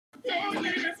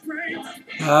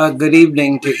Good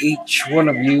evening to each one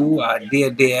of you, our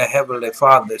dear Heavenly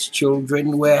Father's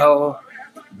children. Well,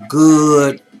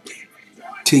 good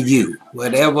to you,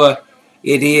 whatever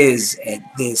it is at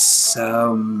this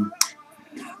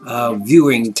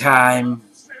viewing time,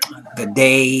 the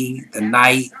day, the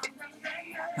night,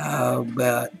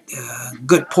 but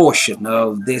good portion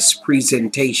of this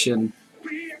presentation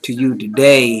to you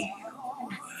today,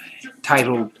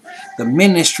 titled The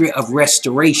Ministry of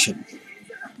Restoration,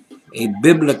 a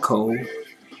biblical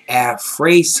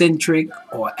Africentric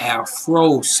or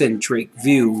Afrocentric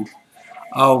view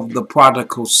of the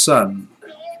prodigal son,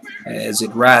 as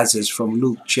it rises from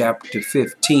Luke chapter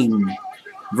 15,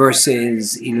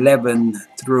 verses 11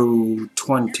 through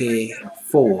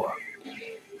 24.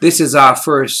 This is our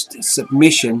first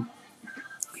submission,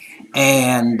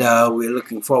 and we're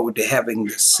looking forward to having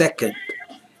the second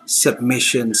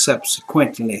submission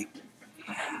subsequently.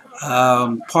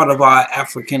 Part of our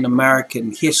African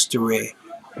American History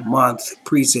Month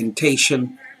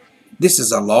presentation. This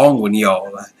is a long one,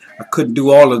 y'all. I couldn't do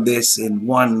all of this in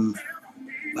one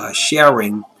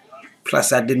sharing.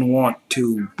 Plus, I didn't want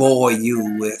to bore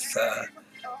you with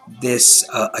this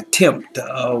attempt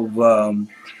of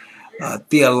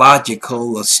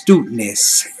theological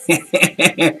astuteness.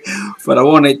 But I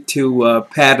wanted to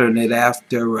pattern it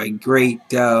after a great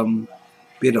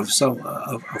bit of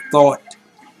thought,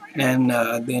 and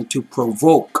then to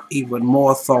provoke even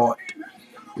more thought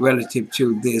relative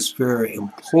to this very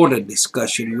important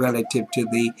discussion relative to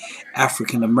the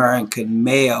African American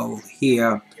male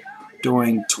here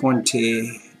during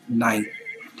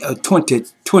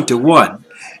 2021.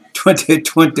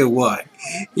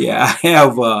 Yeah, I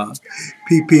have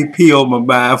PPP on my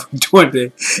mind for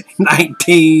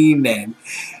 2019 and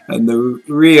the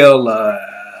real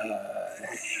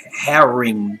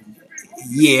harrowing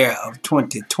year of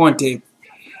 2020.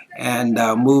 And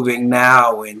moving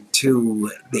now into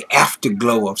the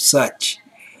afterglow of such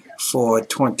for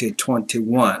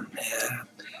 2021.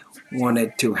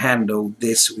 Wanted to handle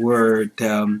this word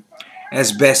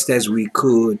as best as we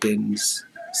could in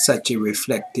such a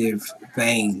reflective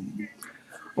vein.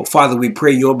 Oh, Father, we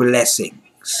pray your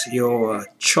blessings, your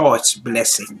choice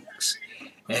blessings,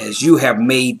 as you have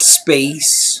made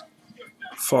space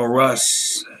for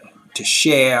us to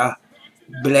share.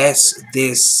 Bless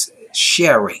this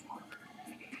sharing,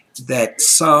 that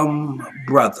some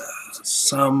brother,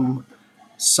 some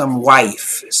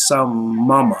wife, some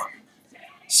mama,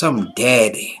 some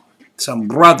daddy, some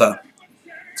brother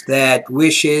that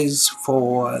wishes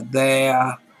for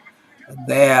their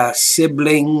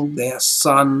sibling, their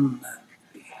son,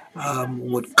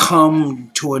 would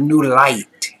come to a new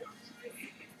light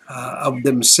of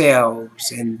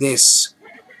themselves in this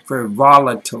very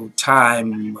volatile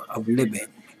time of living.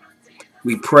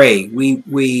 We pray, we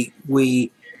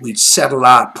settle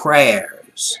our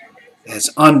prayers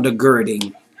as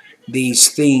undergirding these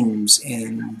themes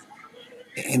in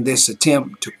this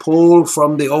attempt to pull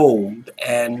from the old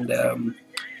and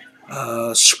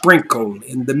sprinkle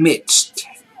in the midst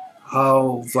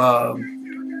of a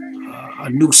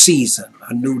new season,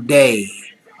 a new day,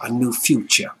 a new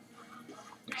future.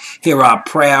 Hear our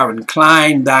prayer,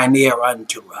 incline thine ear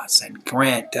unto us, and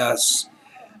grant us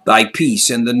thy peace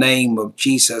in the name of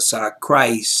Jesus our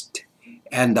Christ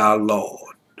and our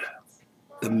Lord.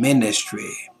 The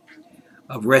ministry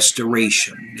of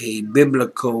restoration, a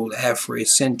biblical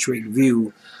Africentric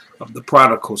view of the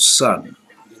prodigal son.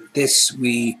 This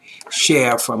we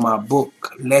share from our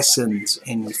book, Lessons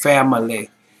in Family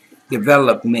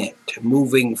Development,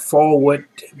 moving forward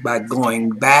by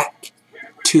going back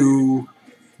to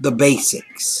the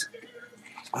basics.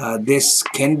 This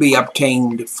can be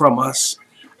obtained from us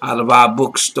out of our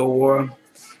bookstore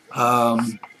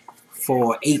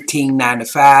for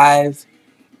 $18.95,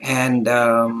 and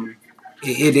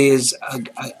it is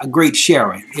a great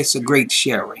sharing. It's a great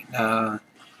sharing.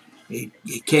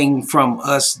 It came from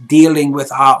us dealing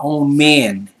with our own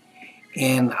men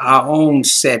in our own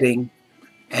setting,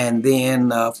 and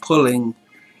then pulling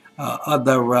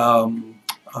other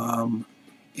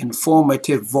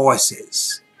informative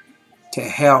voices to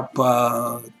help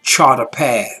chart a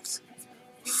path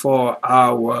for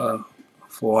our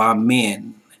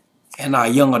men and our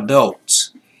young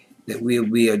adults that we'll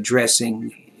be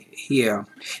addressing here.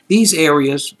 These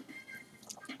areas,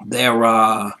 there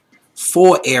are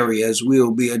 4 areas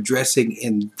we'll be addressing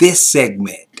in this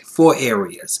segment. 4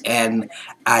 areas: an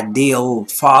ideal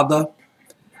father,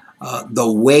 the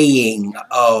weighing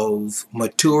of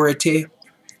maturity,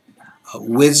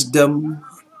 wisdom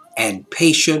and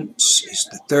patience is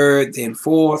the 3rd. Then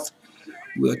 4th,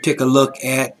 we'll take a look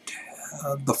at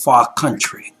the far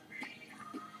country.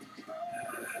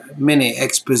 many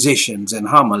expositions and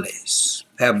homilies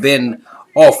have been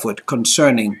offered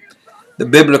concerning the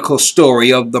biblical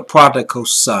story of the prodigal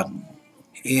son.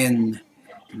 In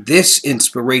this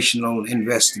inspirational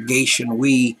investigation,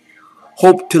 we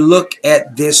hope to look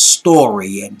at this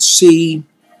story and see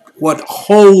what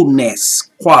wholeness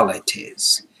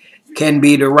qualities can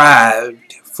be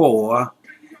derived for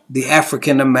the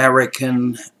African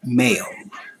American male.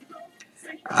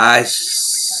 I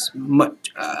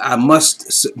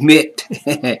must submit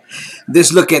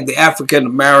this look at the African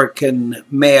American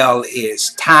male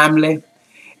is timely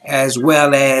as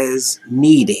well as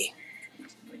needy.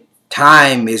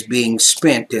 Time is being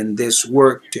spent in this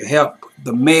work to help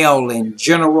the male in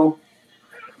general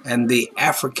and the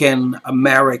African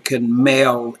American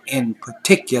male in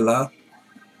particular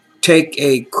take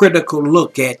a critical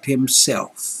look at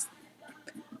himself.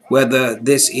 Whether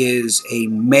this is a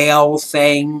male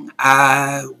thing,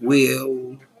 I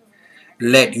will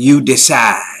let you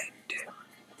decide.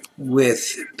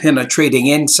 With penetrating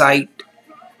insight,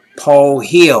 Paul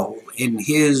Hill, in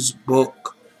his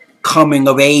book, Coming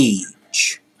of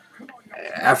Age,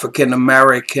 African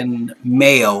American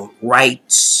male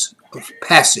rites of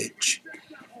passage,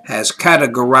 has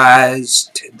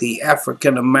categorized the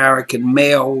African American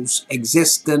male's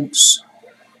existence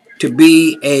to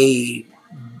be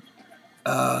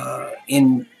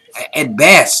at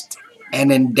best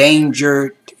an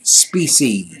endangered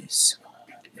species.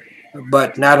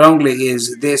 But not only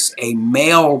is this a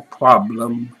male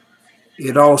problem,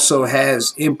 it also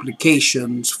has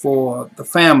implications for the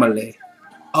family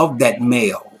of that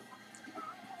male.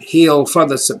 Hill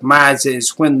further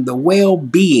surmises when the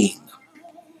well-being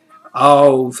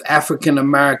of African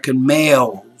American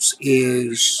males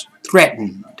is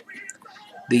threatened,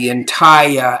 the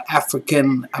entire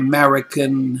African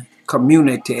American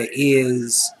community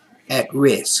is at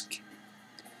risk.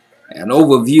 An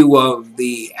overview of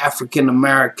the African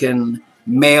American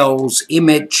male's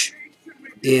image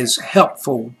is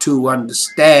helpful to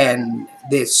understand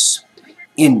this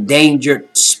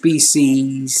endangered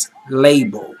species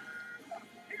label.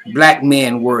 Black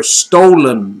men were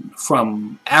stolen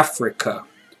from Africa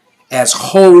as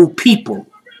whole people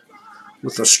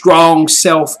with a strong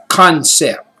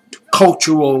self-concept,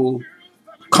 cultural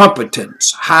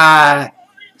competence, high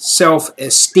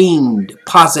self-esteem,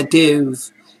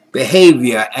 positive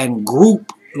behavior, and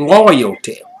group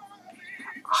loyalty.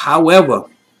 However,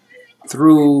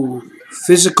 through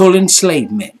physical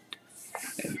enslavement,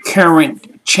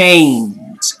 current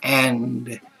chains,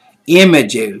 and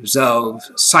images of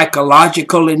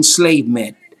psychological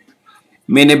enslavement,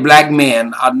 many black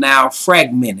men are now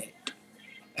fragmented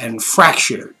and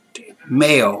fractured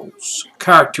males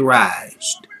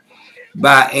characterized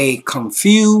by a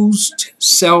confused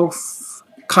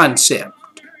self-concept,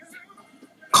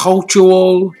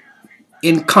 cultural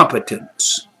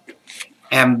incompetence,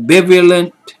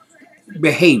 ambivalent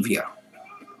behavior,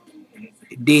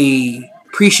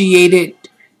 depreciated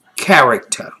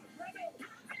character,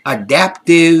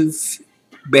 adaptive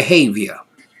behavior,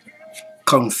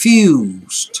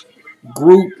 confused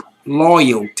group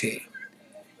loyalty,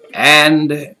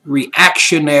 and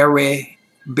reactionary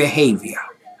behavior.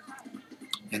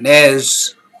 And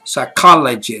as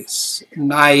psychologist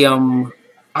Naim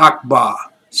Akbar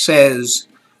says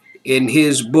in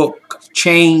his book,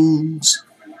 Chains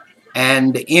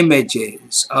and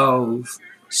Images of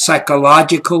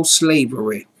Psychological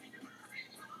Slavery,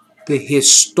 the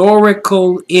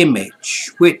historical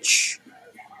image which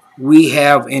we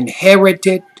have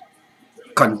inherited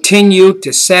continue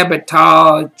to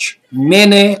sabotage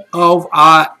many of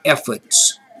our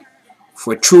efforts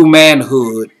for true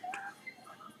manhood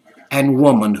and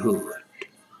womanhood.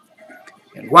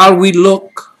 And while we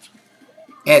look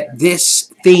at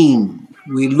this theme,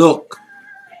 we look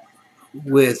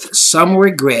with some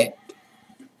regret,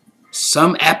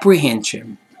 some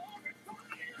apprehension,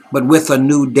 but with a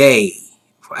new day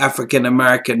for African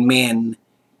American men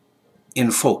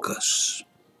in focus.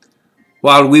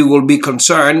 While we will be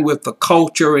concerned with the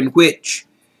culture in which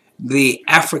the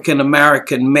African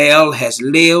American male has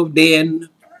lived in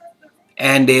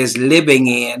and is living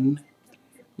in,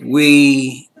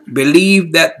 we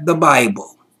believe that the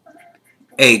Bible,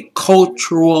 a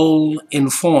cultural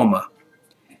informer,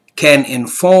 can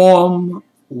inform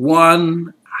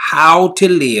one how to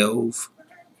live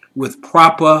with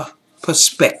proper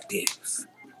perspective.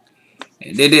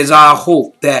 And it is our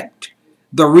hope that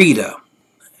the reader,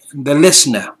 the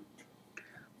listener,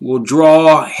 will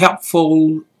draw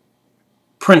helpful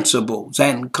principles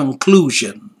and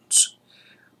conclusions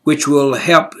which will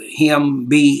help him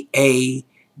be a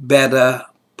better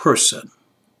person.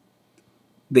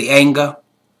 The anger,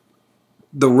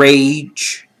 the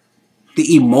rage,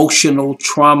 the emotional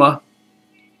trauma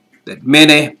that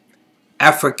many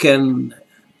Africans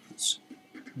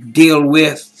deal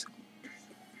with.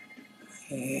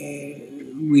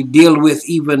 We deal with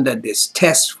even the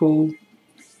distasteful,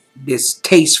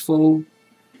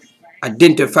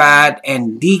 identified,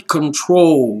 and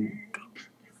decontrolled.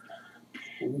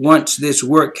 Once this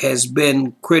work has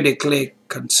been critically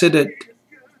considered,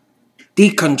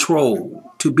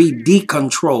 to be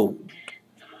decontrolled,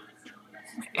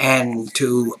 and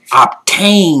to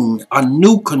obtain a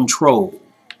new control,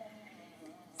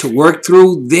 to work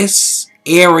through this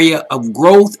area of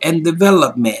growth and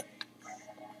development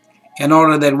in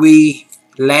order that we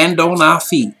land on our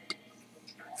feet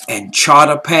and chart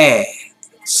a path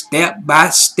step by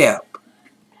step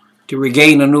to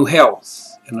regain a new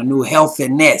health and a new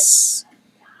healthiness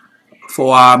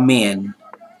for our men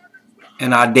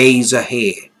and our days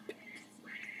ahead.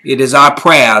 It is our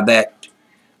prayer that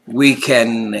we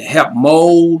can help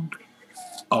mold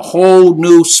a whole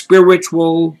new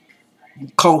spiritual,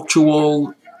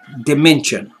 cultural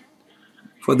dimension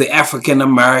for the African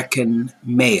American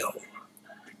male.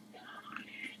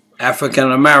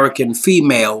 African American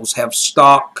females have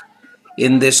stock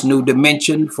in this new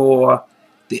dimension for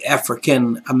the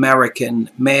African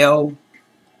American male,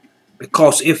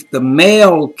 because if the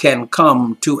male can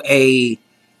come to a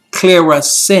clearer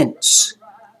sense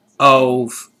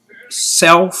of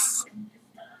self,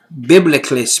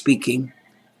 biblically speaking,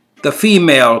 the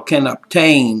female can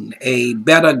obtain a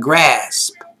better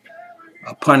grasp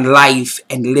upon life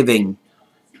and living.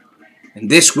 And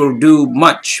this will do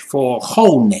much for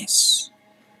wholeness,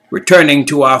 returning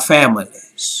to our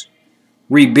families,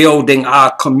 rebuilding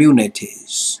our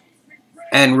communities,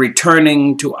 and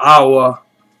returning to our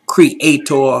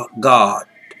Creator God,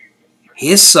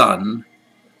 His Son,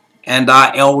 and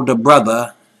our elder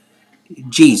brother,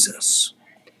 Jesus,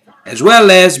 as well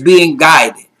as being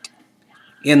guided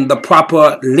in the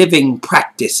proper living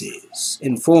practices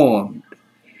informed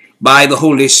by the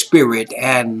Holy Spirit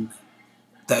and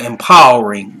the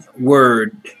empowering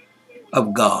Word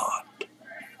of God.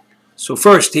 So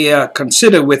first here,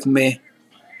 consider with me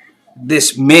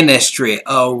this ministry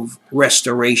of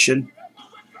restoration,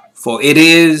 for it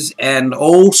is an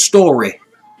old story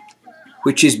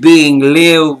which is being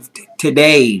lived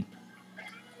today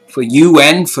for you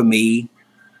and for me,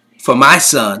 for my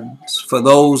sons, for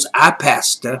those I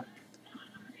pastor,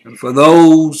 and for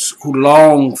those who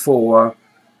long for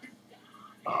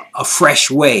a fresh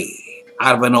way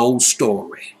out of an old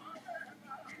story.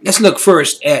 Let's look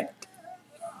first at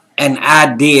an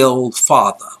ideal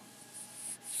father.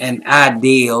 An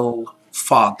ideal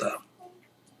father.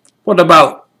 What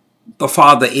about the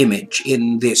father image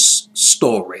in this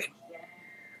story?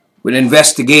 When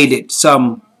investigated,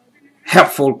 some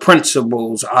helpful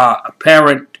principles are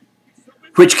apparent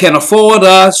which can afford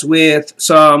us with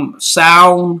some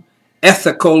sound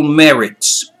ethical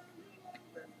merits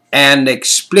and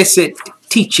explicit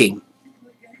teaching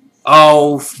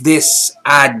of this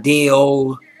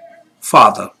ideal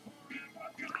father.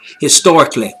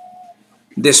 Historically,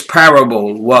 this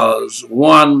parable was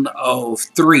one of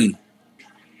three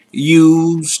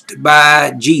used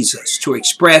by Jesus to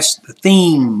express the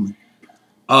theme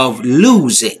of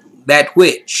losing that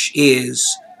which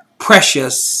is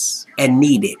precious and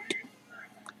needed.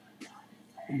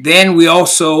 Then we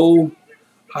also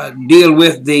deal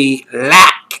with the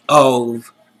lack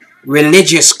of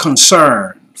religious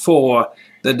concern for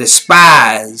the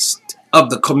despised of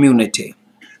the community.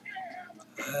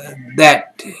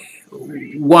 That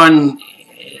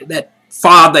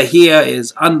father here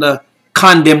is under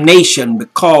condemnation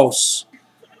because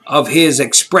of his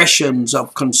expressions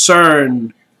of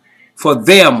concern for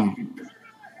them,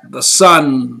 the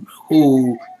son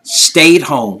who stayed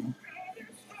home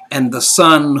and the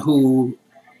son who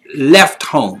left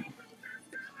home.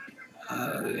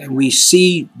 And we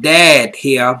see dad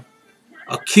here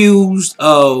accused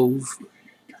of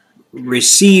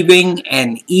receiving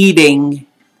and eating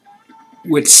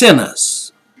with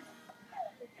sinners.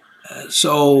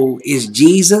 So is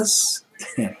Jesus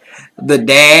the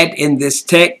dad in this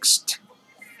text,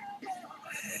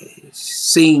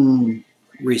 seen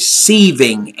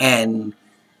receiving and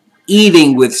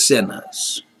eating with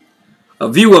sinners? A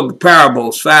view of the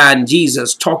parables find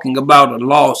Jesus talking about a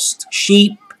lost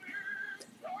sheep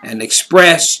and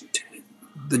expressed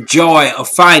the joy of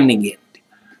finding it,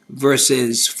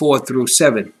 verses 4 through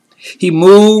 7. He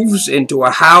moves into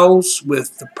a house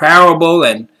with the parable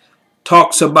and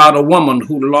talks about a woman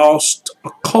who lost a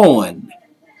coin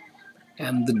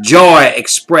and the joy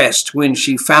expressed when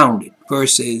she found it,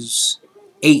 verses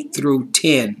 8 through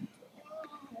 10.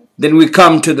 Then we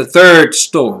come to the third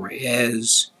story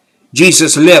as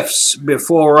Jesus lifts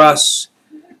before us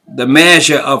the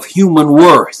measure of human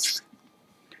worth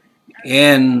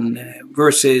in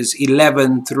verses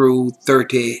 11 through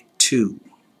 32.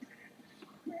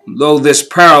 Though this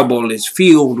parable is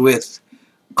filled with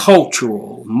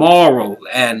cultural, moral,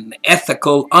 and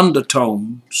ethical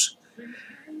undertones,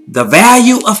 the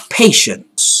value of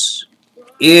patience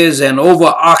is an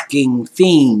overarching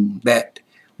theme that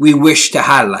we wish to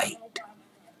highlight.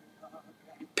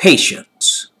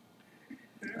 Patience,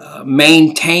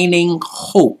 maintaining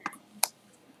hope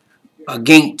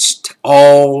against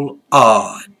all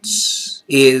odds,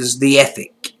 is the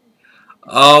ethic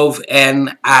of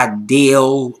an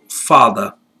ideal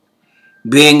father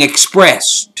being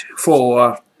expressed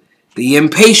for the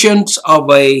impatience of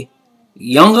a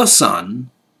younger son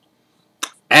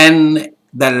and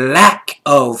the lack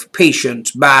of patience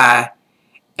by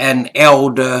an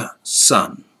elder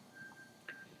son.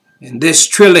 In this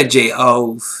trilogy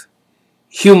of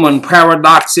human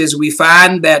paradoxes, we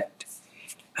find that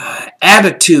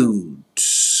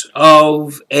attitudes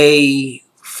of a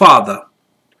father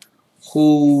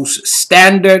whose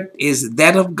standard is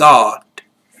that of God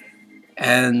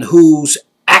and whose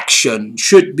action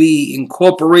should be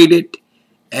incorporated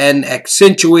and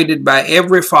accentuated by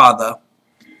every father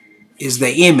is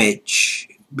the image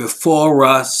before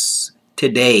us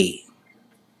today.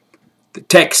 The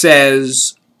text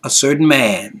says, a certain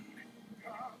man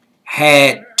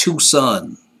had 2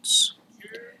 sons,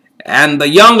 and the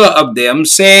younger of them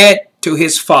said to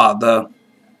his father,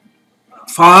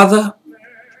 Father,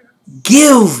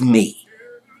 give me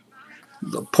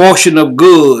the portion of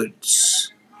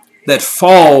goods that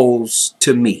falls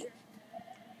to me.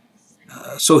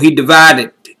 So he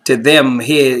divided to them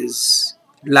his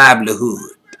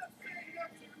livelihood.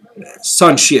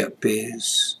 Sonship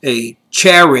is a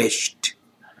cherished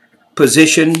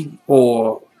position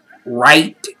or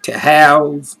right to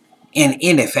have in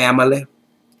any family.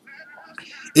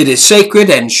 It is sacred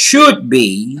and should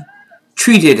be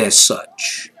treated as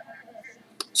such.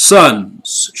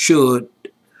 Sons should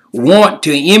want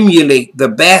to emulate the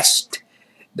best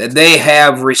that they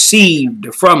have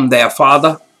received from their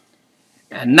father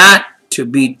and not to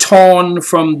be torn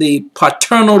from the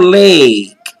paternal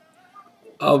leg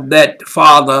of that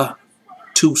father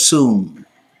too soon.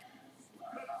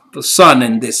 The son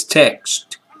in this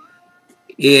text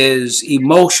is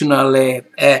emotionally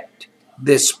at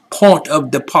this point of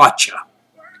departure.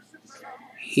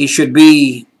 He should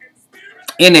be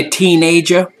any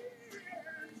teenager,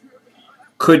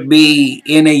 could be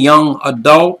any young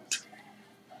adult,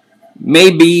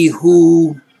 maybe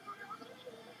who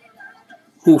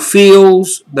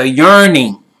feels the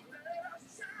yearning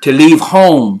to leave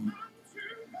home,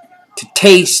 to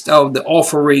taste of the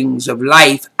offerings of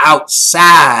life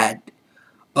outside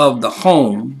of the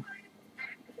home,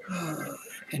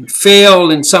 and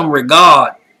fail in some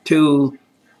regard to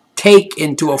take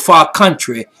into a far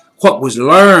country what was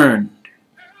learned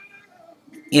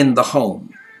in the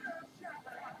home.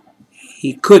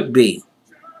 He could be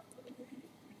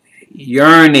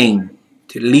yearning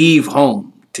to leave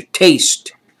home, to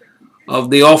taste of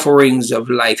the offerings of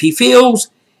life. He feels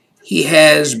he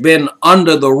has been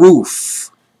under the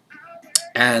roof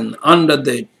and under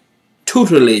the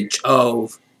tutelage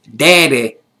of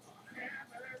daddy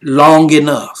long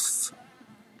enough.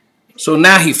 So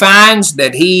now he finds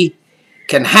that he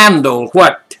can handle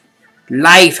what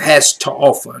life has to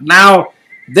offer. Now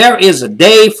there is a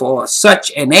day for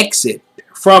such an exit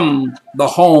from the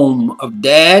home of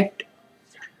dad,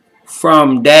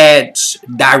 from dad's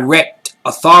direct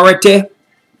authority,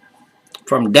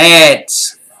 from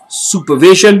dad's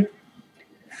supervision.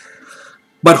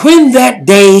 But when that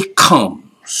day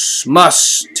comes,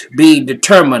 must be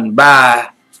determined by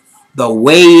the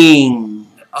weighing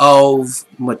of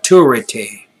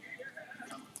maturity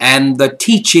and the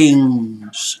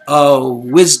teachings of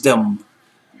wisdom,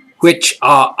 which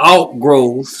are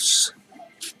outgrowths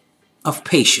of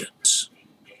patience.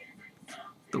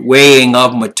 The weighing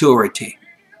of maturity.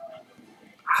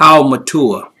 How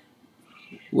mature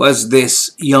was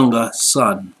this younger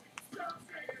son?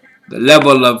 The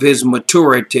level of his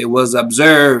maturity was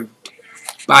observed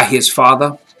by his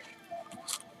father.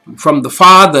 From the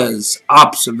father's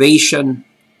observation,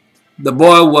 the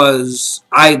boy was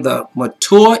either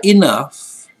mature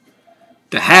enough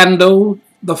to handle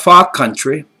the far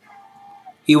country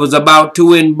he was about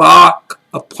to embark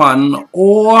upon,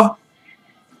 or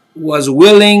was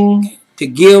willing to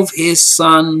give his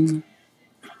son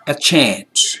a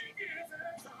chance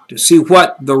to see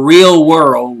what the real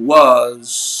world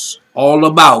was all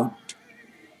about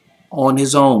on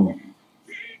his own.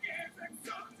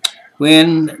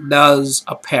 When does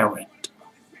a parent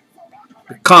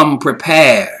become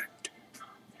prepared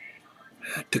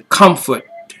to comfort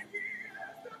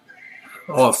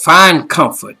or find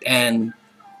comfort and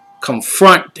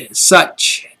confront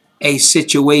such a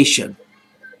situation?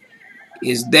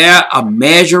 Is there a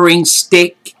measuring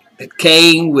stick that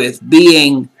came with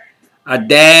being a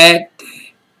dad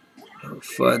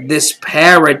for this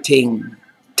parenting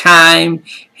time?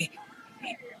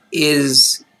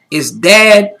 Is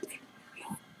dad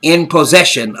in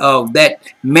possession of that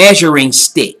measuring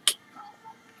stick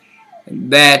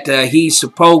that he's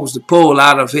supposed to pull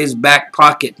out of his back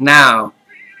pocket now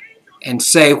and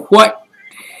say, what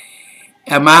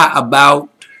am I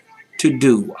about to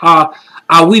do? Are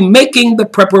we making the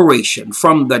preparation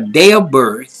from the day of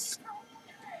birth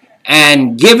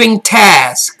and giving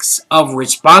tasks of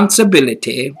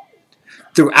responsibility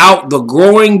throughout the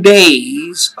growing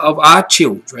days of our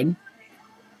children?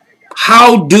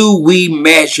 How do we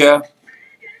measure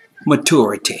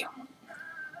maturity?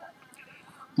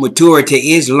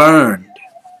 Maturity is learned.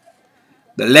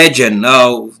 The legend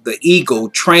of the eagle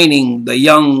training the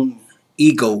young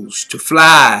eagles to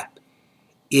fly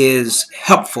is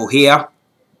helpful here.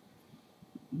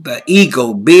 The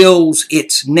eagle builds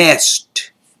its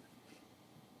nest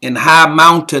in high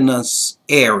mountainous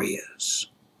areas.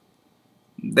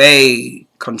 They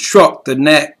construct the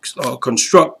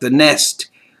nest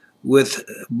with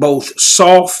both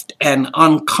soft and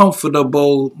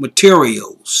uncomfortable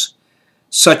materials,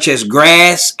 such as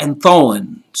grass and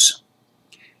thorns.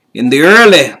 In the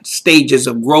early stages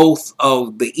of growth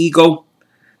of the eagle,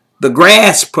 the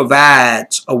grass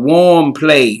provides a warm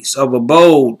place of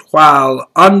abode, while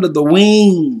under the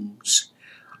wings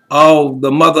of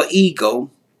the mother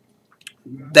eagle,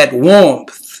 that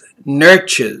warmth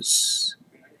nurtures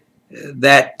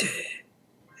that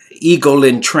eagle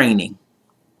in training.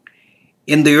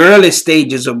 In the early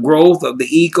stages of growth of the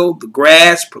eagle, the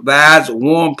grass provides a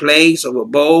warm place of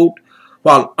abode,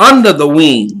 while under the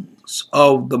wings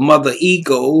of the mother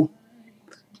eagle,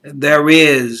 there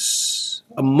is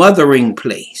a mothering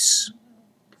place.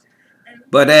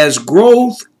 But as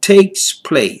growth takes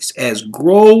place,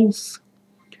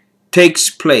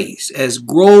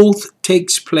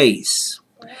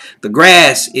 the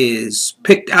grass is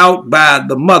picked out by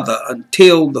the mother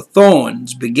until the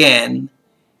thorns begin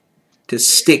to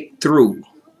stick through.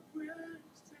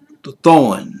 The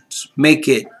thorns make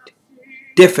it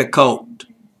difficult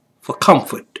for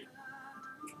comfort.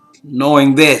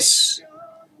 Knowing this,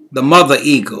 the mother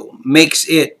eagle makes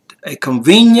it a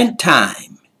convenient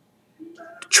time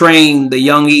to train the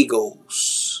young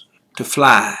eagles to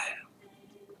fly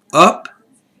up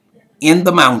in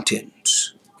the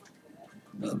mountains.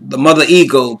 The mother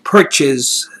eagle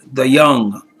perches the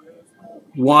young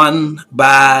one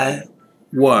by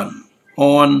one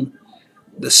on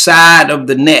the side of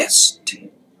the nest.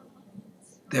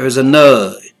 There is a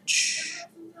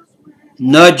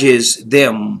nudges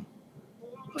them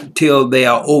until they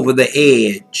are over the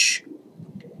edge,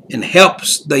 and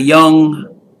helps the young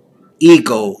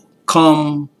eagle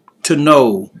come to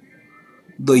know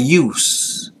the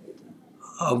use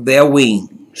of their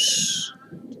wings.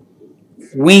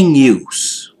 Wing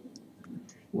use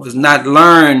was not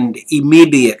learned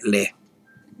immediately,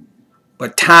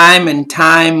 but time and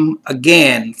time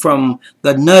again, from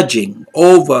the nudging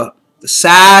over the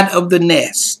side of the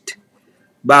nest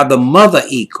by the mother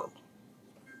eagle,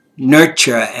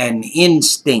 nurture and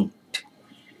instinct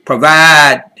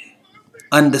provide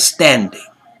understanding.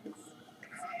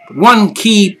 One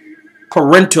key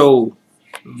parental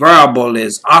variable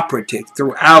is operative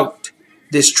throughout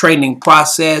this training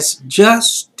process.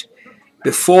 Just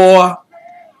before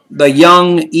the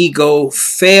young eagle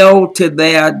fell to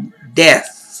their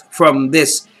death from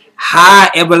this high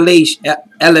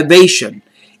elevation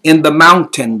in the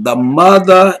mountain, the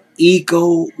mother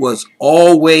eagle was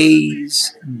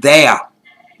always there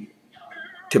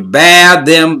to bear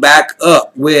them back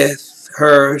up with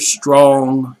her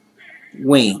strong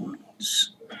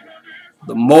wings.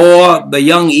 The more the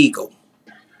young eagle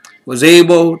was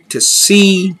able to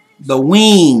see the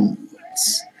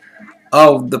wings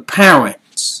of the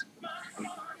parents,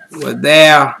 were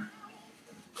there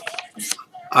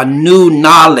a new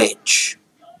knowledge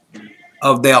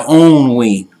of their own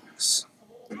wings.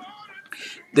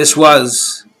 This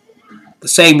was the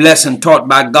same lesson taught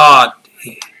by God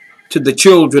to the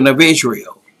children of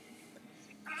Israel.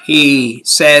 He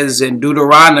says in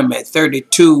Deuteronomy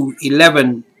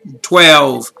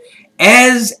 32:11-12,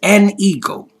 as an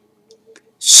eagle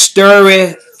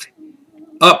stirreth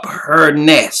up her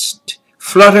nest,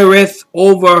 fluttereth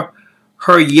over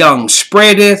her young,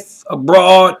 spreadeth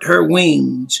abroad her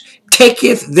wings,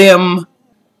 taketh them,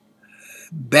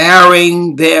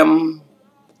 bearing them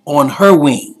on her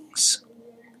wings.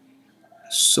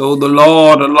 So the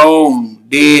Lord alone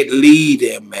did lead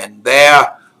him, and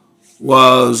there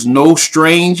was no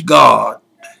strange God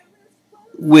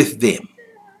with them.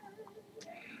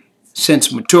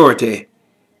 Since maturity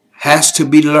has to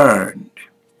be learned,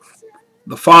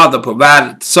 the Father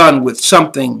provided the Son with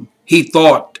something he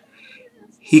thought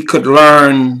he could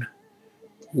learn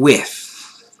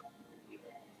with: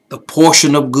 the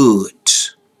portion of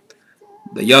goods.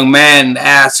 The young man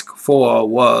asked for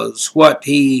was what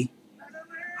he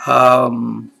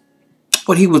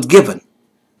was given.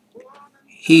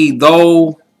 He,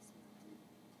 though,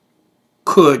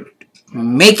 could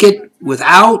make it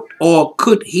without, or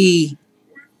could he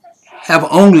have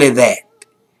only that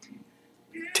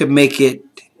to make it?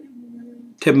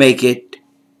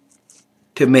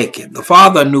 The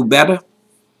Father knew better.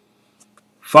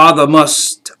 Father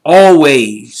must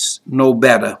always know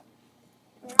better.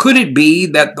 Could it be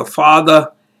that the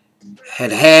Father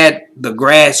had had the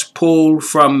grass pulled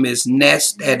from his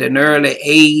nest at an early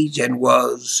age and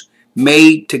was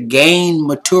made to gain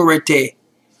maturity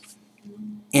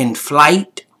in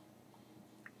flight?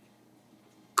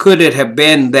 Could it have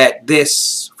been that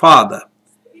this Father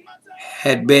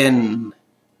had been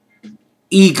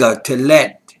eager to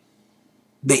let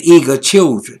the eager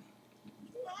children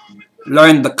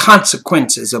learn the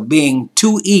consequences of being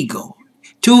too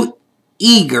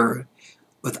eager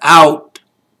without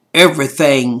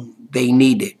everything they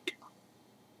needed?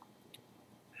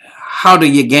 How do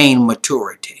you gain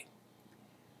maturity?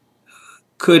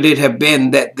 Could it have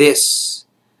been that this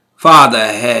Father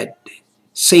had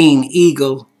seen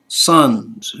eager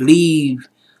sons leave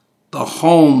the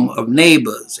home of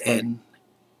neighbors and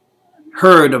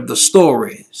heard of the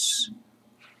stories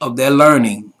of their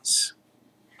learnings?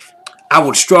 I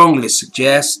would strongly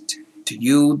suggest to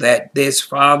you that this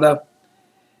Father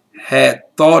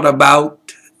had thought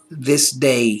about this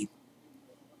day,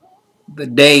 the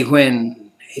day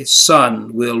when his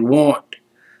son will want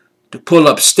to pull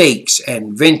up stakes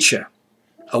and venture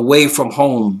away from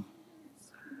home.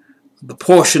 The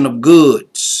portion of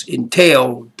goods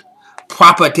entailed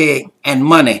property and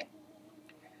money.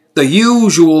 The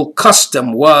usual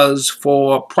custom was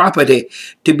for property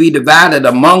to be divided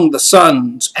among the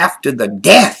sons after the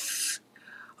death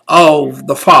of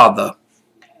the father,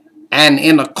 and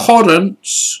in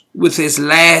accordance with his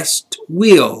last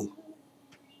will.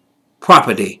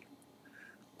 Property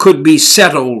could be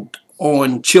settled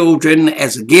on children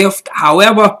as a gift,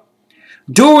 however,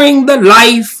 during the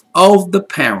life of the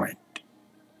parent.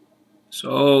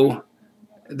 So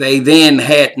they then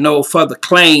had no further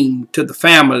claim to the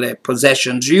family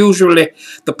possessions. Usually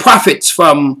the profits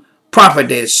from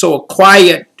property so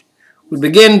acquired would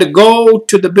begin to go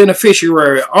to the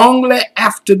beneficiary only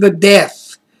after the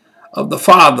death of the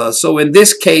father. So in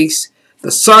this case,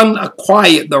 the son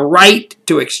acquired the right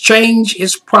to exchange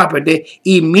his property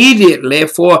immediately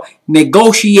for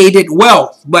negotiated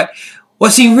wealth. But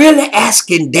was he really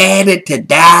asking daddy to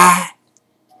die?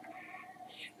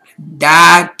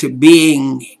 Die to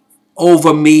being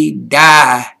over me,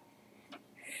 die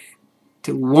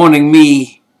to wanting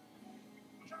me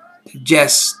to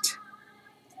just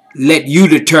let you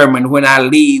determine when I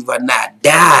leave or not.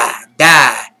 Die,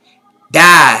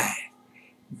 Dad,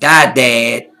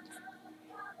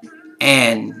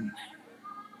 and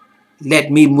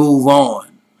let me move on.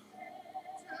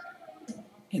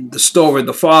 In the story,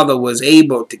 the father was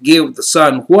able to give the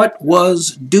son what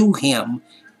was due him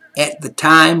at the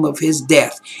time of his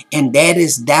death, and that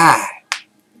is die.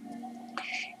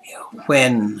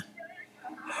 When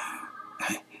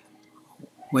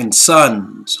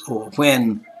sons, or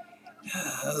when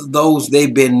those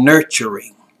they've been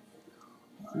nurturing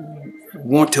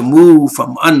want to move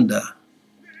from under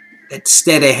that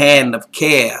steady hand of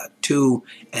care to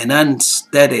an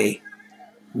unsteady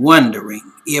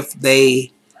wondering if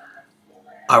they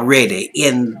are ready.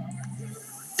 In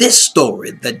this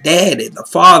story, the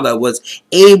father, was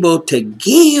able to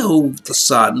give the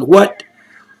son what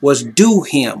was due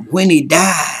him when he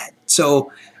died.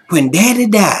 So when daddy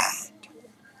died,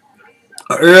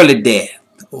 an early death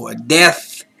or a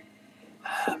death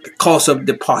because of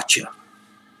departure,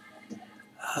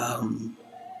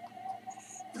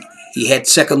 he had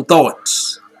second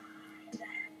thoughts,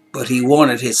 but he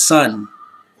wanted his son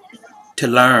to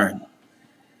learn.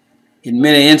 In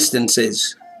many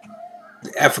instances,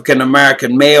 the African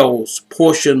American male's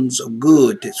portions of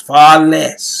good is far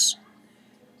less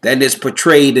than is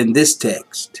portrayed in this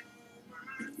text.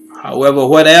 However,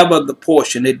 whatever the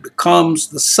portion, it becomes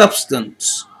the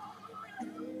substance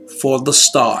for the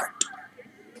start.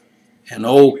 an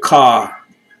old car,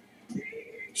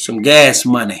 some gas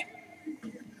money,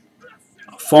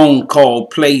 a phone call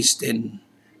placed in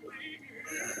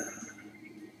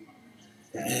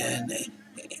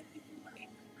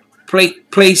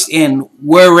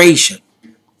wearation,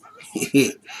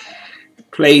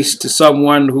 placed to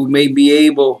someone who may be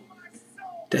able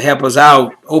to help us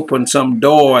out, open some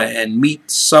door, and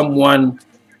meet someone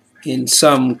in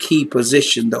some key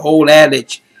position. The old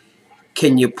adage,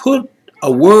 can you put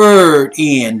a word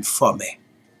in for me?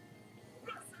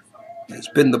 It's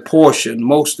been the portion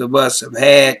most of us have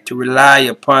had to rely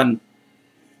upon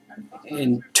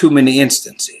in too many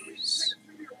instances.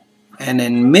 And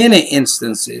in many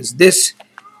instances, this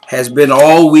has been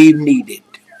all we've needed.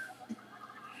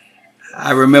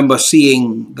 I remember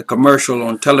seeing the commercial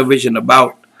on television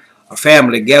about a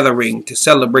family gathering to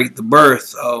celebrate the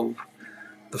birth of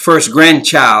the first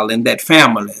grandchild in that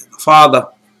family, the father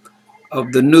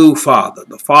of the new father,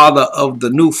 the father of the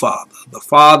new father, the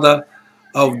father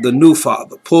of the new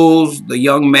father pulls the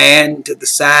young man to the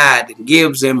side and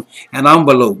gives him an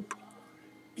envelope.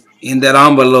 In that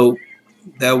envelope,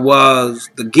 there was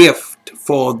the gift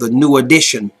for the new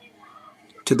addition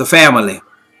to the family.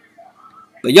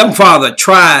 The young father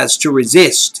tries to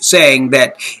resist, saying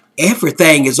that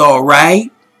everything is all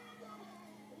right,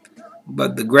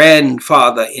 but the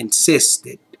grandfather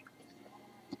insisted,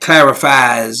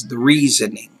 clarifies the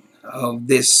reasoning of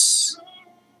this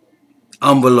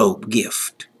envelope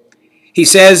gift. He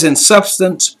says, in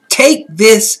substance, take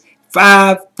this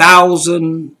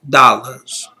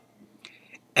 $5,000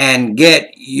 and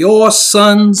get your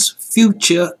son's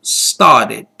future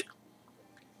started.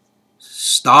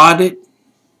 Started.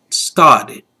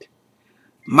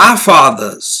 My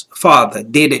father's father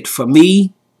did it for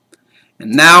me,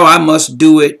 and now I must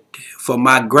do it for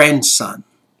my grandson.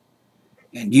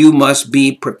 And you must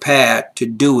be prepared to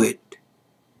do it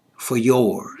for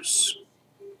yours.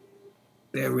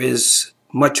 There is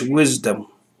much wisdom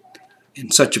in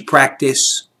such a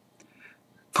practice.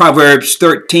 Proverbs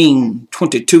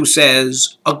 13:22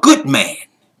 says, a good man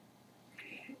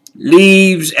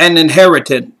leaves an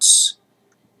inheritance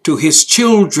to his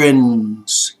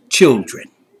children's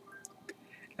children,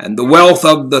 and the wealth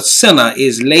of the sinner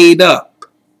is laid up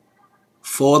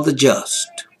for the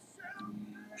just.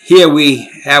 Here we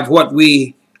have what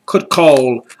we could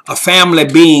call a family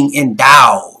being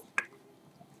endowed,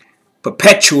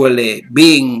 perpetually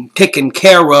being taken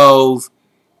care of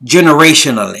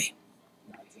generationally.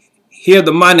 Here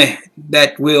the money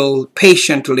that will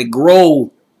patiently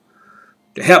grow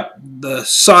to help the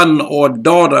son or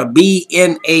daughter be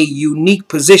in a unique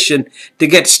position to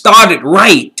get started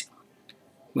right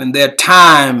when their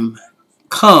time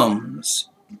comes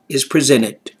is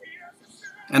presented.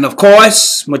 And of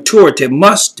course, maturity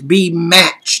must be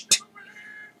matched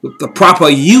with the proper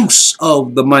use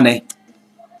of the money,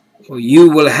 or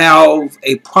you will have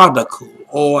a prodigal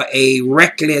or a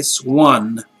reckless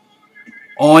one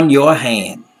on your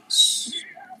hands.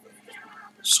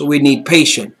 So we need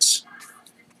patience,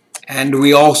 and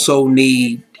we also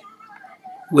need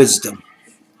wisdom.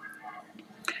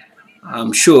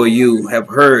 I'm sure you have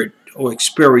heard or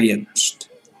experienced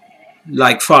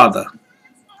like father,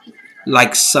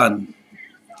 like son,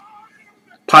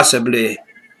 possibly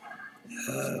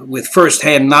with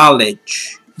first-hand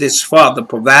knowledge. This father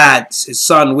provides his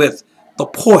son with the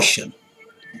portion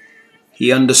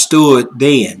he understood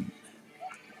then.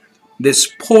 This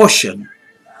portion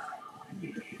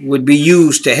would be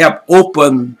used to help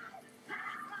open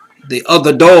the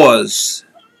other doors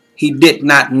he did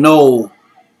not know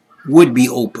would be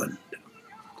opened.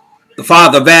 The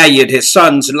father valued his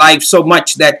son's life so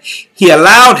much that he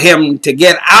allowed him to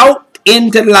get out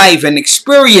into life and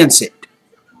experience it.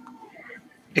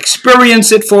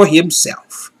 Experience it for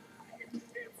himself.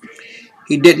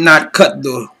 He did not cut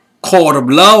the cord of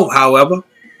love, however,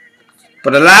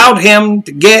 but allowed him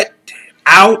to get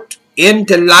out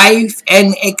into life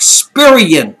and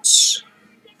experience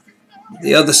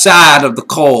the other side of the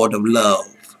cord of love.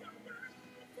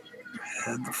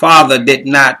 The father did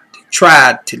not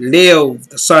try to live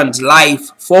the son's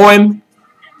life for him,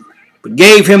 but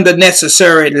gave him the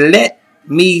necessary let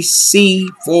me see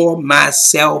for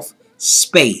myself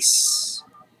space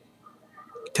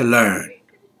to learn.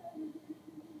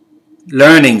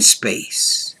 Learning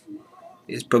space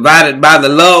is provided by the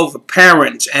love of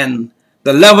parents and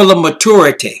the level of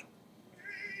maturity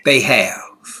they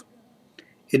have.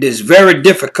 It is very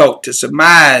difficult to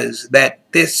surmise that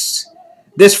this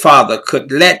father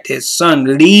could let his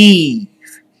son leave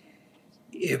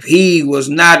if he was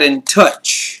not in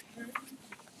touch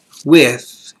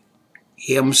with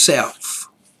himself.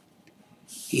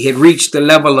 He had reached the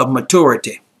level of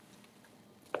maturity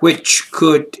which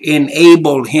could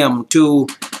enable him to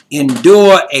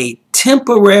endure a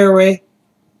temporary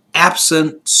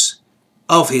absence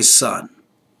of his son.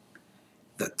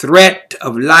 The threat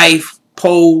of life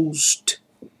posed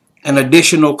an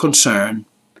additional concern,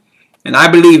 and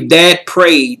I believe Dad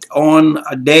prayed on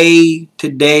a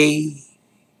day-to-day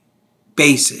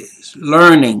basis.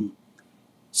 Learning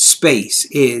space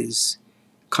is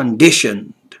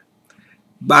conditioned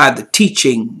by the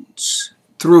teachings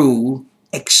through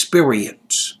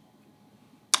experience.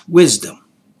 Wisdom,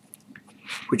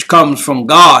 which comes from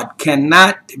God,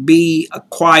 cannot be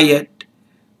acquired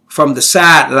from the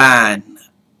sideline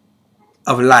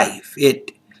of life.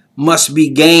 It must be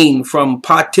gained from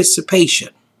participation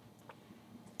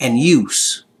and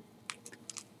use.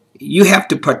 You have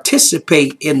to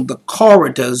participate in the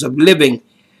corridors of living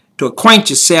to acquaint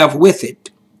yourself with it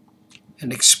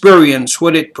and experience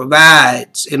what it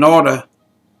provides in order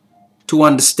to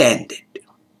understand it.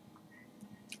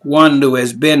 One who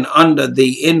has been under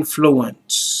the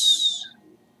influence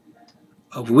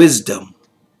of wisdom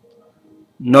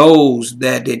knows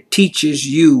that it teaches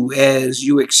you as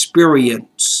you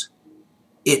experience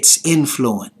its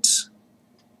influence.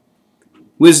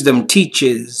 Wisdom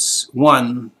teaches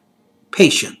one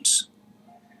patience.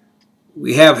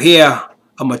 We have here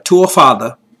a mature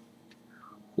father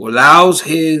who allows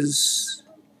his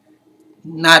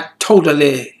not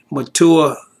totally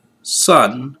mature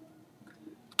son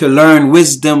to learn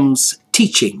wisdom's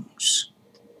teachings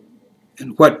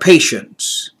and what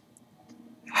patience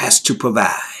has to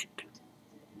provide.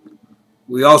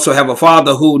 We also have a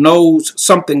father who knows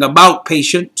something about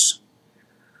patience,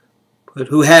 but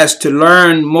who has to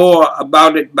learn more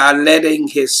about it by letting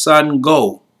his son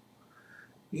go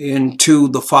into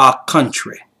the far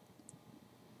country.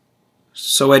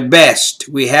 So at best,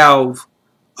 we have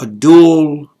a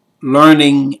dual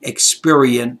learning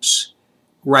experience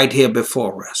right here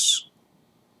before us.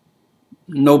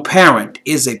 No parent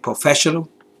is a professional.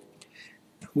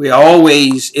 We are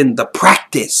always in the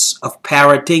practice of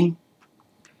parenting.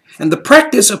 And the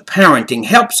practice of parenting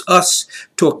helps us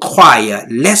to acquire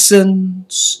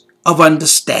lessons of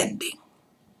understanding.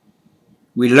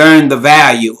 We learn the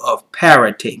value of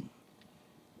parenting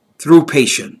through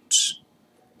patience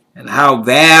and how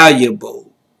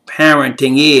valuable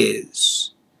parenting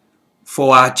is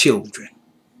for our children.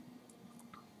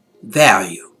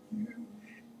 Value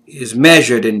is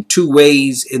measured in two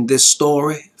ways in this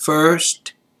story.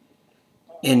 First,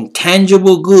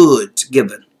 intangible goods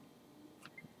given,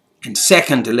 and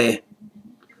secondly,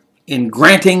 in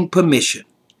granting permission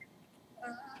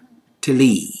to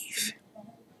leave.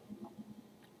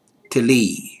 To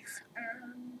leave.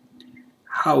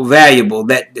 How valuable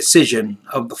that decision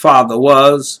of the father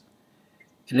was,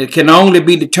 and it can only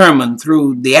be determined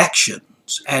through the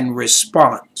actions and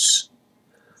response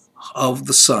of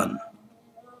the son.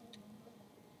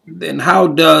 Then how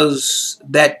does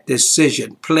that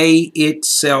decision play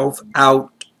itself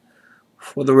out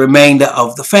for the remainder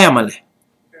of the family?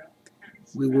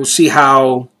 We will see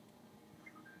how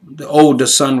the older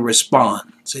son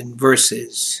responds in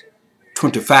verses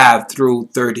 25 through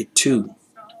 32.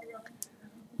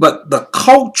 But the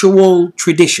cultural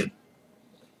tradition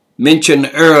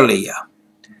mentioned earlier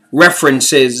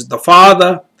references the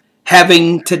father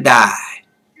having to die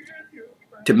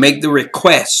to make the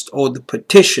request or the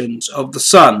petitions of the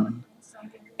son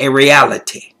a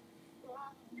reality.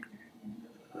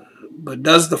 But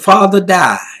does the father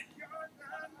die?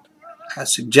 I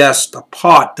suggest a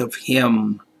part of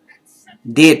him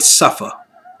did suffer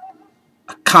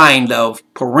a kind of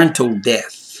parental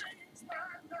death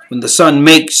when the son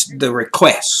makes the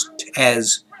request.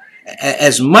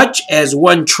 As much as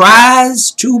one tries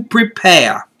to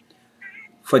prepare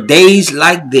for days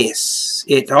like this,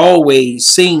 it always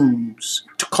seems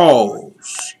to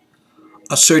cause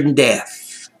a certain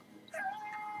death.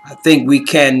 I think we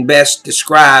can best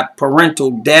describe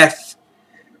parental death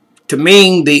to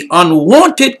mean the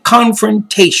unwanted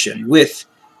confrontation with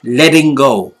letting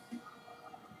go.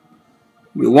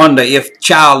 We wonder if the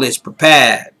child is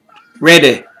prepared,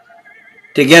 ready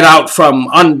to get out from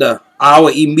under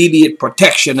our immediate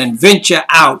protection and venture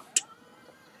out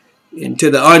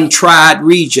into the untried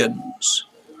regions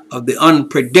of the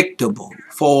unpredictable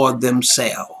for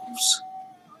themselves.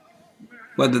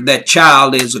 Whether that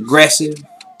child is aggressive,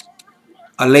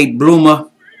 a late bloomer,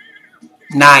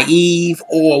 naive,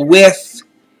 or with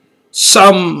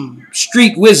some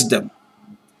street wisdom,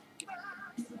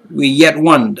 we yet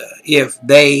wonder if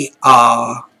they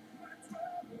are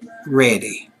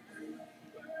ready.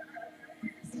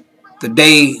 The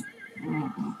day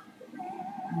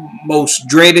most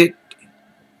dreaded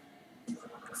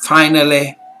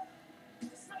finally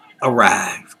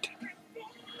arrived.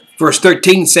 Verse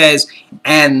 13 says,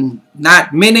 and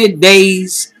not many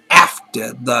days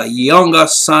after, the younger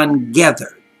son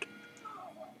gathered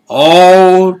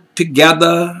all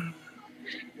together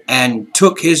and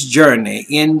took his journey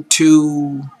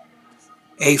into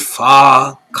a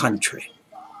far country.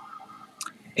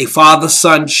 A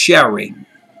father-son sharing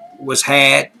was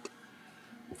had.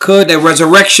 Could a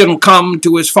resurrection come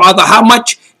to his father? How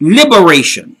much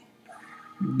liberation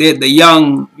did the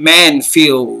young man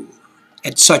feel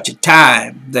at such a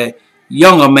time? The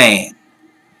younger man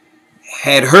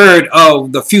had heard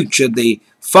of the future the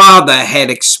father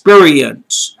had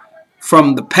experienced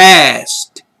from the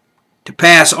past to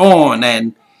pass on,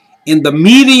 and in the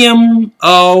medium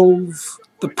of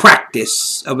the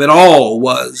practice of it all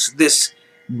was this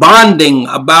bonding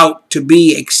about to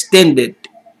be extended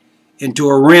into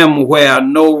a realm where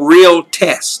no real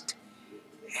test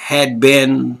had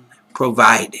been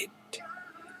provided.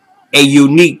 A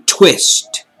unique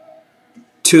twist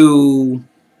to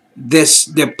this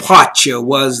departure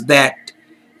was that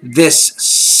this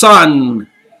son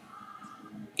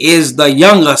is the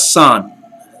younger son,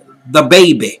 the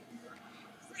baby.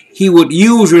 He would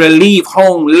usually leave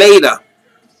home later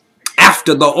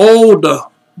after the older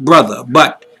brother,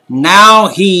 but now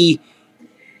he,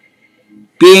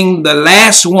 being the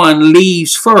last one,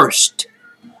 leaves first.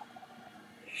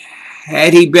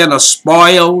 Had he been a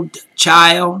spoiled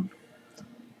child?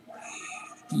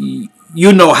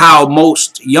 You know how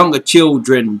most younger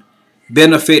children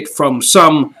benefit from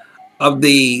some of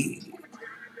the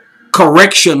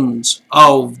corrections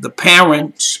of the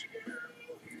parents.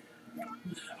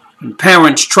 And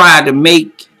parents try to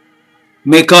make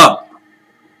up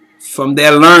from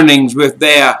their learnings with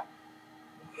their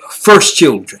first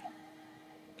children.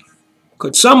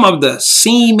 Could some of the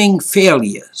seeming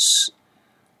failures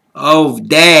of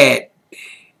dad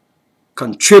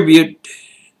contribute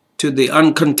to the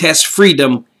uncontested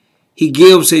freedom he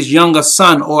gives his younger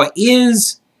son? Or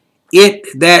is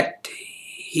it that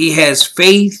he has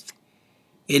faith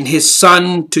in his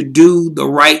son to do the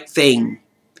right thing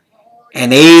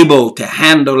and able to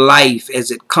handle life as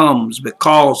it comes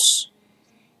because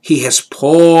he has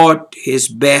poured his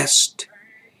best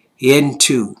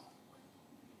into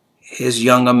his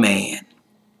younger man?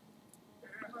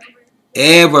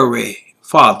 Every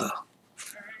father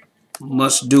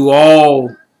must do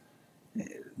all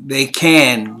they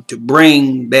can to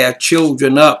bring their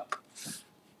children up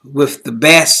with the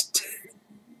best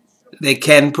they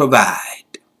can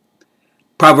provide.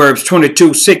 Proverbs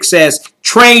 22:6 says,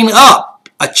 train up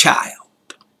a child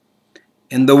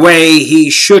in the way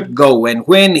he should go, and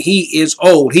when he is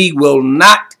old, he will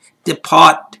not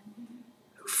depart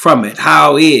from it.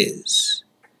 How is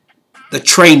the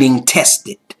training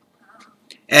tested?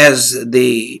 As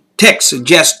the text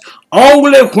suggests,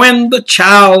 only when the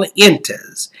child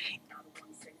enters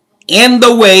in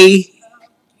the way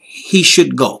he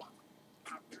should go.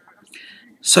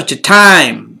 Such a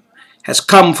time has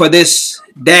come for this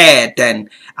dad, and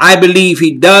I believe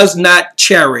he does not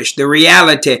cherish the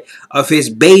reality of his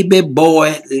baby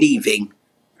boy leaving.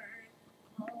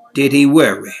 Did he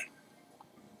worry?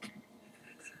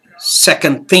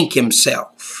 Second think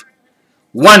himself?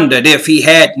 Wondered if he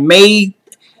had made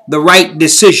the right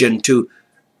decision to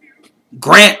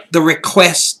grant the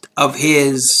request of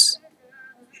his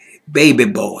baby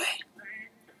boy?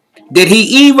 Did he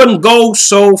even go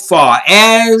so far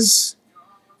as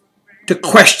to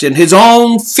question his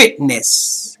own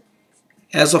fitness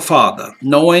as a father,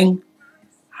 knowing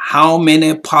how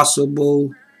many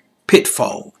possible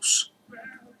pitfalls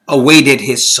awaited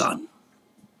his son?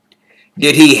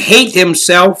 Did he hate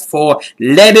himself for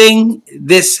letting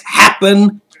this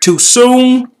happen too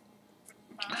soon?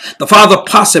 The father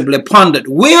possibly pondered,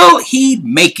 will he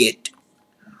make it?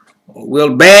 Or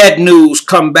will bad news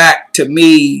come back to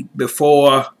me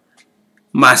before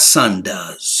my son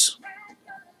does?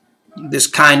 This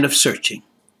kind of searching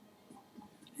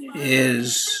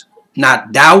is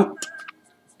not doubt,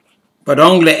 but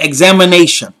only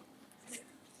examination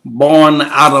born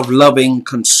out of loving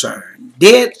concern.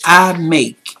 Did I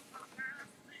make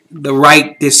the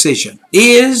right decision?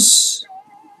 Is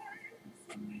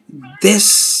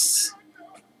this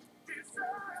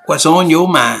what's on your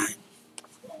mind?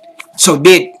 So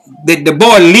did the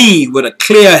boy leave with a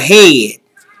clear head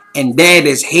and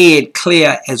daddy's head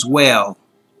clear as well?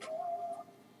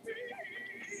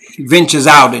 He ventures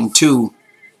out into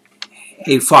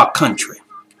a far country.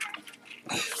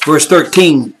 Verse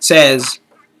 13 says,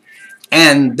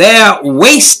 and there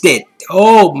wasted,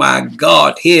 oh my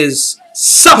God, his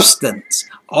substance,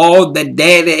 all that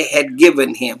daddy had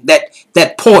given him,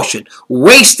 that portion,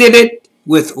 wasted it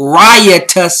with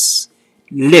riotous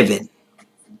living.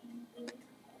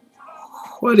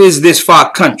 What is this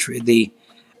far country the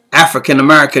African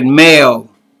American male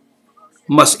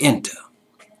must enter?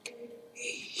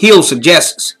 Hill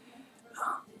suggests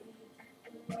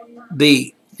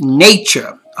the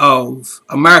nature of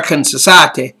American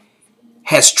society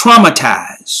has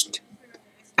traumatized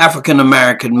African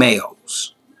American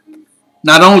males.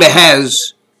 Not only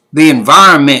has the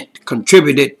environment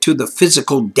contributed to the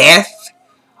physical death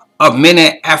of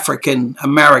many African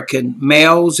American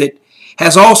males, it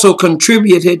has also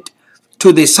contributed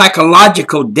to the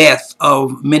psychological death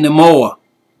of many more.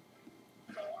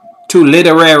 Two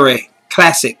literary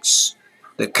classics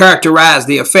that characterize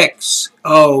the effects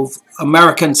of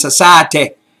American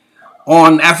society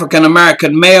on African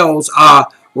American males are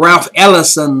Ralph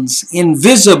Ellison's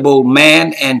Invisible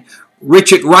Man and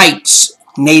Richard Wright's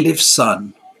Native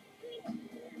Son.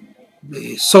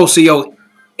 The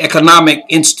socio-economic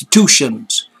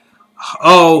institutions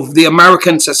of the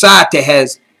American society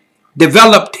has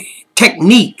developed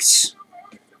techniques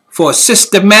for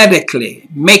systematically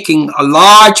making a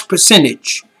large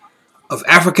percentage of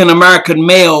African American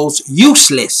males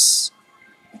useless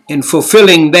in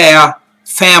fulfilling their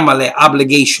family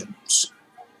obligations.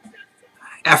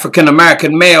 African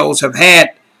American males have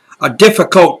had a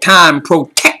difficult time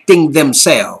protecting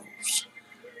themselves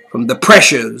from the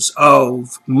pressures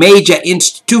of major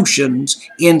institutions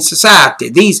in society.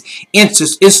 These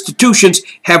institutions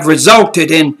have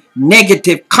resulted in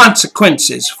negative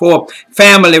consequences for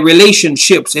family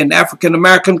relationships in African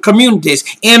American communities.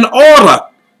 In order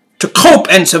to cope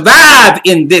and survive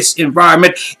in this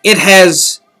environment, it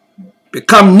has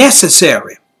become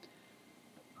necessary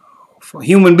for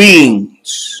human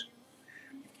beings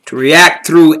to react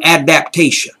through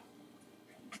adaptation.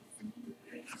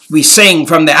 We sing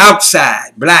from the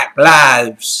outside, Black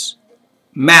Lives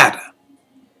Matter.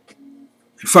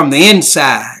 From the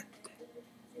inside,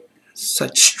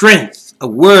 such strength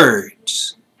of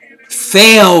words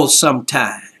fails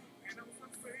sometimes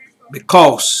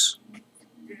because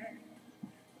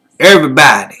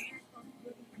everybody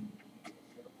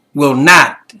will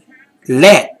not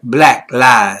let Black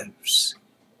lives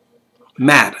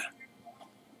matter.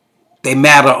 They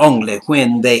matter only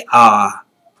when they are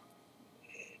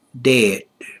dead.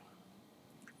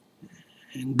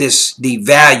 And this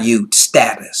devalued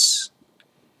status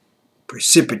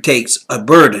precipitates a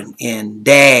burden in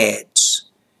dads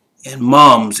and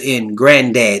moms and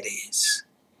granddaddies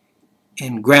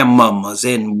and grandmamas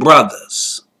and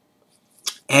brothers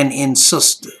and in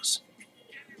sisters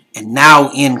and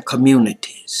now in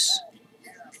communities.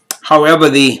 However,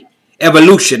 the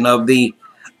evolution of the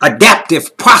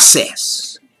adaptive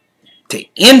process to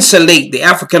insulate the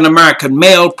African American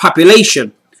male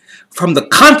population from the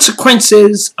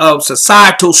consequences of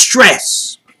societal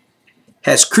stress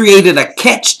has created a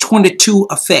catch-22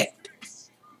 effect.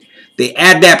 The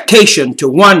adaptation to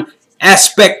one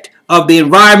aspect of the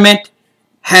environment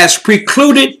has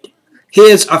precluded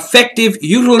his effective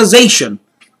utilization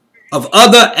of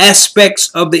other aspects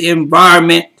of the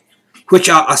environment, which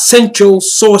are essential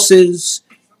sources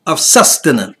of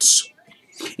sustenance.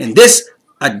 And this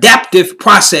adaptive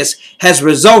process has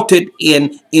resulted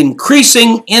in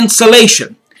increasing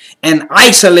insulation and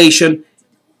isolation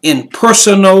in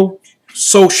personal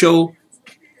social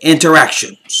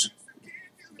interactions,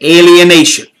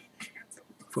 alienation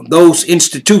from those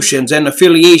institutions and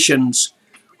affiliations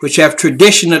which have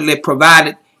traditionally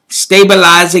provided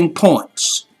stabilizing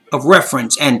points of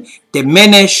reference, and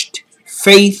diminished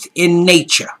faith in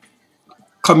nature,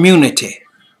 community,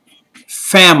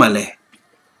 family,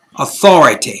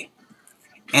 authority,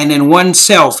 and in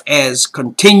oneself as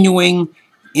continuing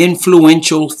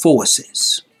influential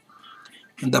forces.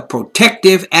 And the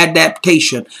protective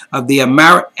adaptation of the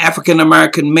African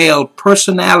American male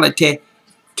personality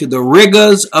to the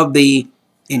rigors of the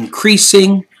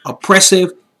increasing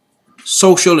oppressive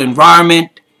social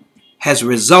environment has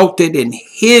resulted in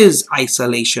his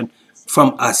isolation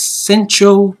from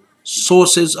essential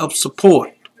sources of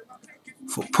support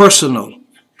for personal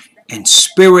and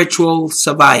spiritual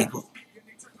survival.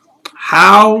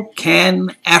 How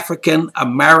can African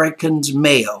Americans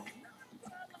male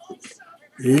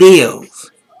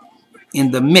live in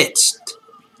the midst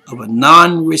of a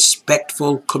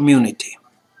non-respectful community?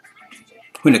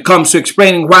 When it comes to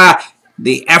explaining why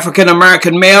the African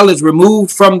American male is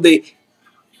removed from the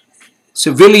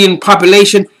civilian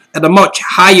population at a much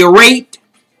higher rate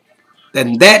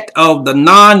than that of the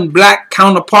non-black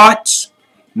counterparts,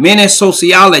 many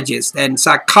sociologists and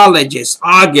psychologists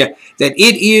argue that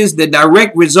it is the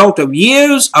direct result of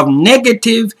years of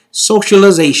negative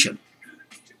socialization.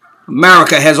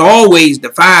 America has always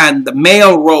defined the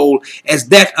male role as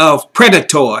that of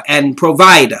predator and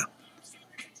provider.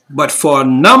 But for a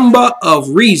number of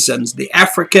reasons, the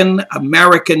African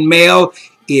American male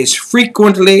is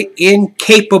frequently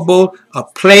incapable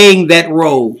of playing that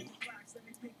role.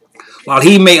 While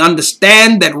he may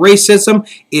understand that racism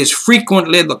is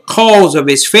frequently the cause of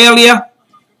his failure,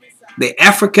 the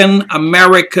African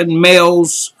American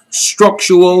male's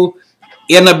structural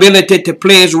inability to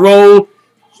play his role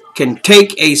can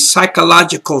take a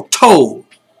psychological toll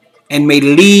and may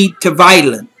lead to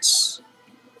violence.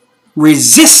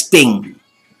 Resisting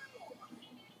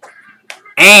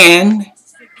and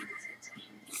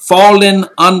falling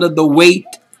under the weight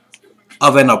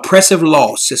of an oppressive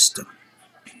law system.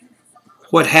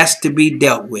 What has to be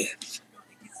dealt with?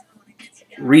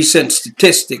 Recent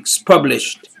statistics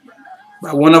published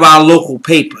by one of our local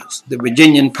papers, the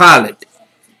Virginian Pilot,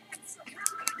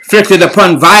 inflicted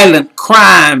upon violent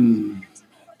crime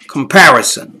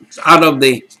comparisons out of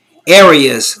the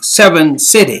area's 7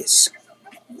 cities.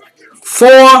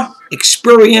 4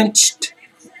 experienced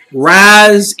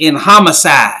rise in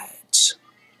homicides,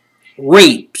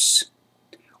 rapes,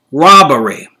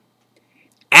 robbery,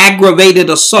 aggravated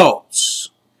assaults,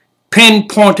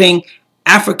 pinpointing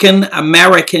African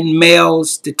American male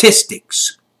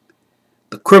statistics.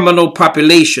 The criminal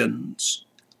populations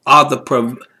are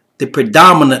the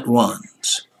predominant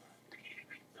ones.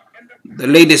 The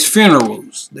latest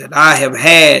funerals that I have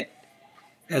had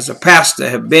as a pastor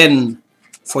have been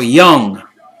for young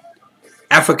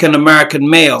African American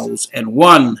males and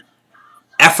one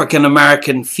African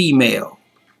American female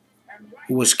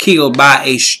who was killed by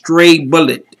a stray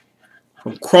bullet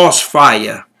from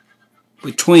crossfire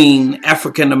between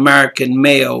African American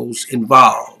males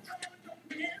involved.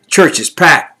 Church is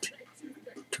packed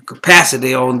to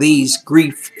capacity on these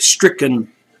grief-stricken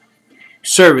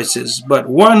services, but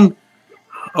one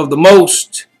of the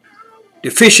most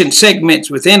deficient segments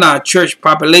within our church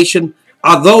population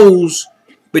are those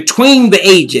between the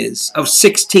ages of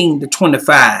 16 to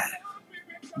 25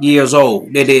 years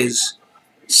old. It is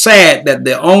sad that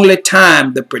the only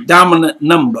time the predominant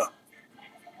number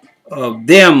of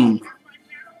them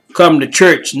come to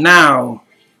church now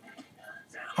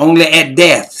only at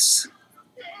deaths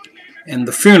and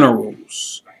the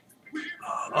funerals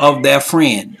of their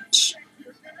friends.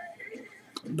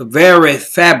 The very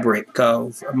fabric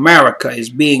of America is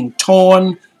being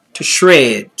torn to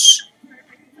shreds,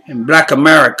 and Black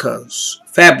America's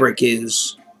fabric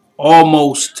is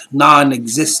almost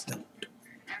non-existent.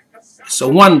 It's a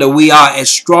wonder we are as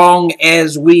strong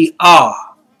as we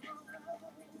are,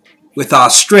 with our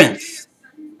strength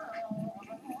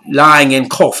lying in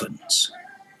coffins.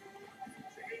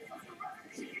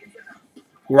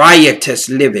 Riotous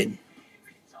living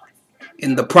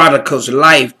in the prodigal's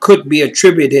life could be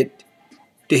attributed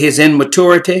to his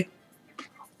immaturity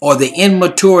or the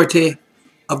immaturity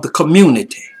of the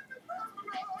community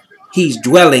he's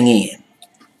dwelling in,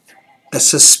 the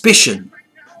suspicion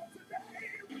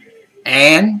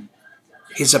and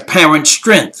his apparent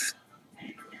strength.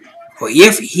 For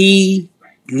if he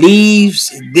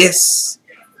leaves this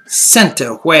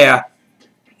center where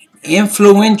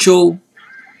influential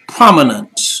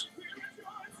prominence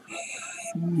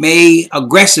may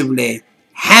aggressively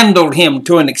handle him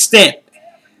to an extent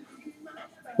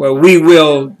where we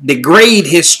will degrade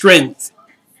his strength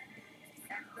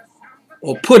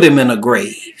or put him in a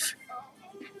grave,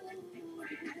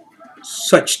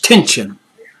 such tension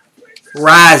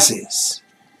rises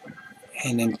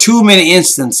and in too many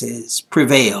instances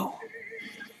prevail.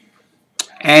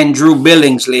 Andrew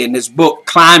Billingsley, in his book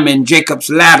Climbing Jacob's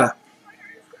Ladder,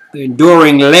 The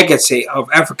Enduring Legacy of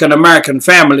African American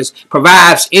Families,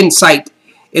 provides insight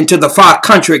into the far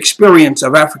country experience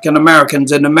of African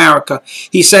Americans in America.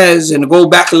 He says, and go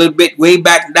back a little bit, way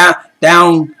back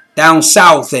down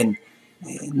south in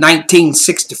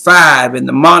 1965 in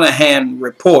the Monahan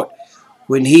Report,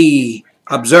 when he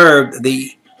observed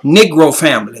the Negro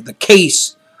family, the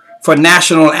case for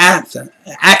national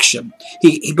action.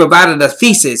 He provided a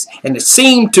thesis, and it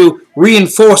seemed to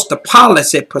reinforce the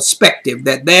policy perspective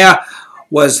that there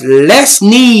was less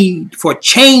need for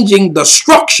changing the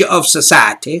structure of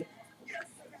society,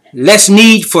 less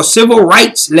need for civil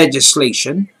rights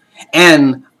legislation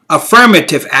and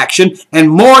affirmative action, and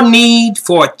more need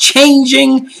for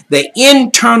changing the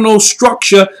internal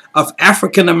structure of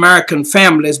African American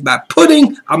families by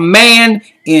putting a man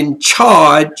in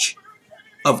charge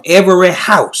of every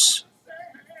house.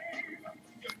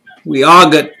 We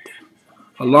argued,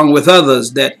 along with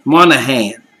others, that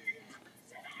Monahan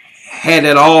had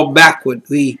it all backward.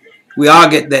 We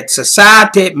argued that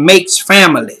society makes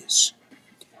families.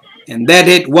 and that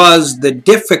it was the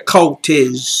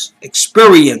difficulties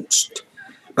experienced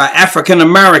by African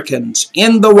Americans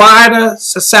in the wider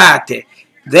society,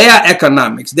 their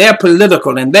economics, their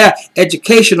political, and their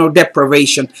educational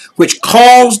deprivation, which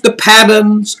caused the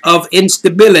patterns of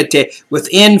instability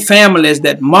within families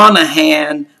that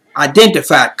Moynihan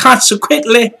identified.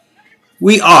 Consequently,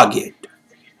 we argued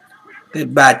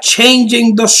that by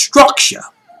changing the structure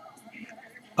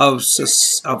of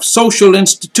social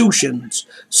institutions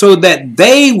so that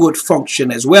they would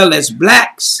function as well as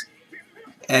blacks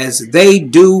as they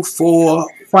do for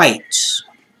whites,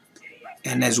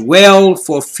 and as well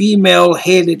for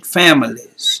female-headed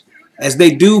families as they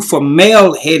do for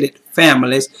male-headed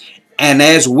families, and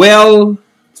as well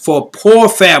for poor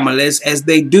families as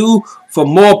they do for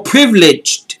more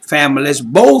privileged families,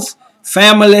 both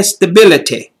family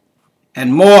stability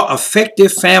and more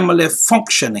effective family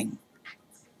functioning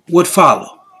would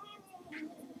follow.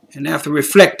 And after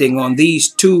reflecting on these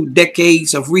 2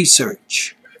 decades of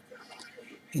research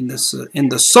in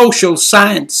the social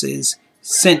sciences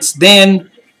since then,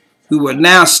 we will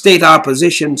now state our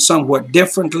position somewhat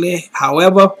differently.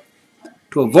 However,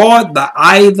 to avoid the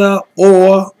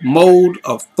either-or mode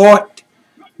of thought,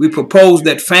 we propose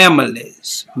that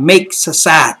families make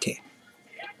society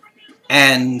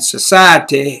and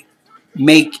society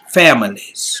make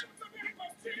families.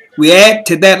 We add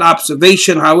to that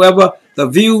observation, however, the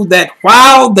view that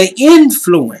while the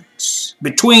influence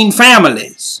between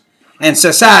families and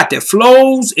society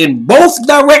flows in both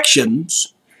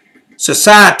directions,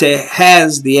 society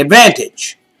has the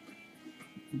advantage.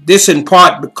 This in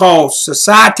part because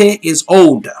society is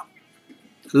older,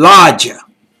 larger,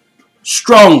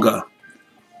 stronger,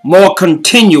 more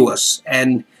continuous,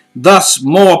 and thus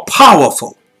more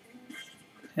powerful,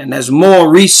 and has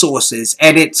more resources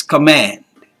at its command.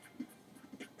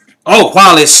 Oh,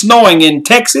 while it's snowing in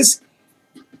Texas,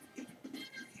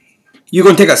 you're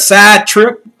going to take a side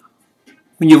trip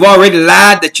when you've already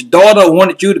lied that your daughter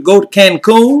wanted you to go to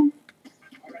Cancun?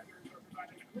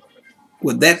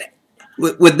 Would that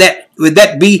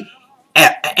be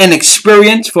an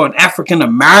experience for an African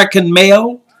American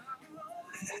male?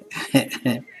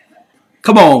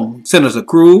 Come on, Senator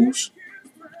Cruz.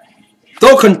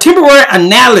 Though contemporary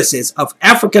analysis of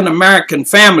African American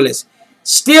families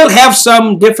still have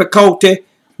some difficulty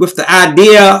with the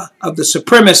idea of the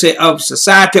supremacy of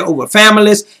society over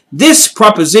families, this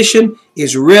proposition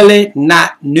is really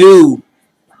not new.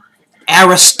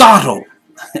 Aristotle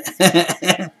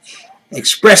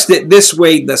expressed it this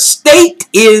way: the state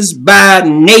is by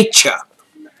nature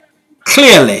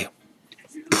clearly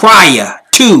prior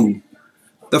to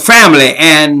the family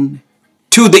and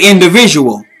to the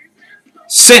individual,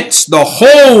 since the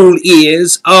whole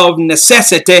is of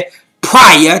necessity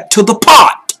prior to the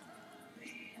part.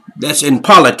 That's in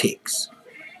Politics,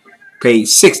 page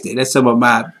 60. That's some of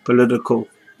my political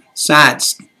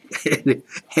science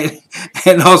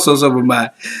and also some of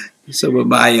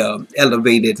my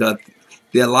elevated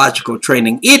theological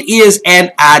training. It is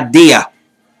an idea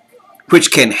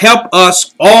which can help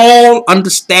us all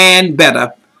understand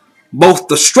better both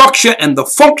the structure and the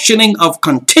functioning of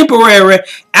contemporary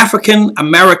African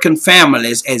American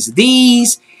families as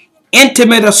these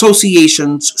intimate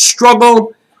associations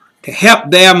struggle to help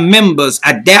their members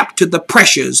adapt to the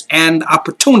pressures and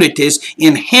opportunities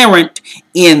inherent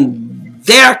in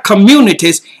their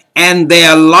communities and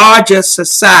their larger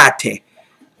society.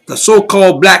 The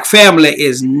so-called black family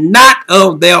is not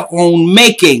of their own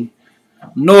making,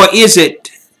 nor is it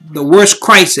the worst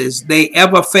crisis they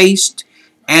ever faced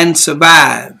and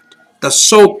survived. The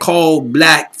so-called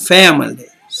black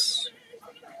families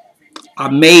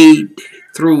are made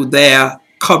through their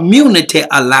community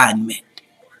alignment.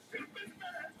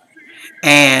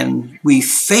 And we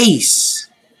face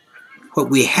what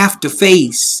we have to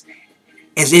face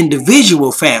as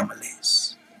individual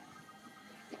families.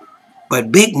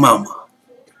 But Big Mama,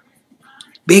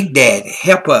 Big Daddy,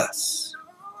 help us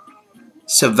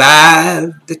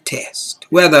survive the test.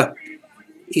 Whether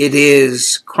it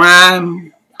is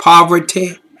crime,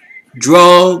 poverty,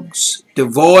 drugs,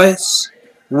 divorce,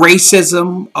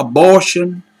 racism,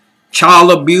 abortion,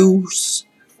 child abuse,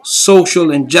 social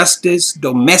injustice,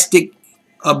 domestic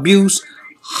abuse,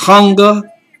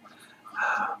 hunger,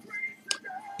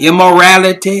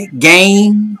 immorality,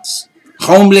 gangs,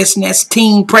 homelessness,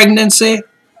 teen pregnancy.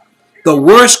 The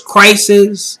worst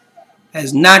crisis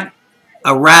has not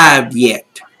arrived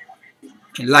yet.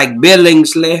 And like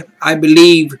Billingsley, I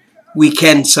believe we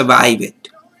can survive it.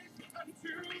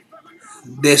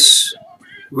 This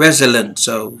resilience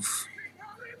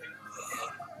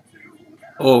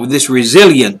this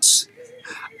resilience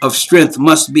of strength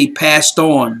must be passed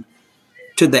on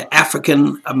to the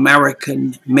African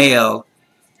American male.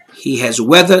 He has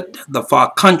weathered the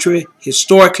far country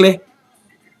historically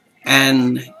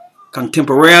and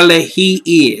contemporarily. He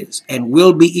is and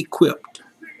will be equipped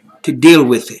to deal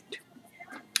with it.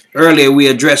 Earlier we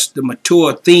addressed the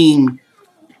mature theme.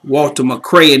 Walter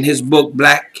McCray in his book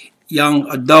Black Young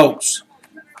Adults,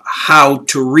 How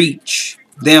to Reach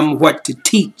Them, What to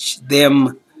Teach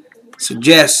Them,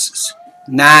 suggests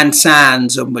 9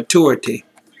 signs of maturity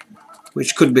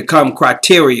which could become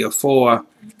criteria for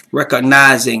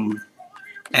recognizing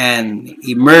an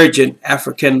emergent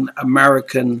African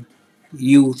American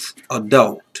youth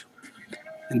adult.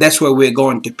 And that's where we're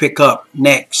going to pick up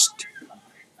next.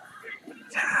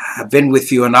 I've been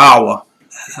with you an hour,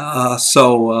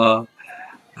 so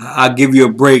I'll give you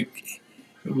a break.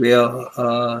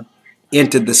 We'll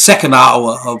enter the second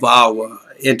hour of our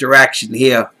interaction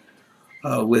here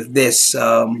with this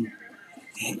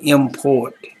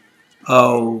import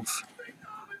of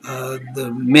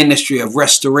the ministry of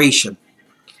restoration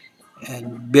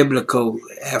and biblical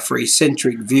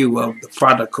Africentric view of the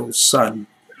prodigal son.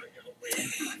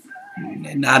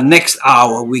 In our next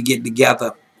hour we get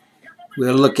together,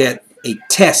 we'll look at a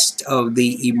test of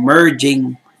the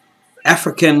emerging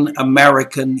African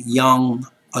American young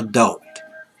adult.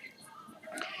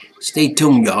 Stay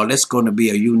tuned, y'all. It's going to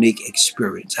be a unique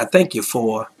experience. I thank you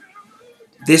for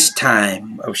this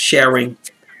time of sharing,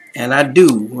 and I do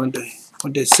want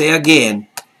to say again,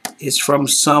 it's from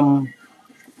some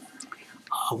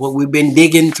what we've been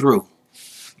digging through,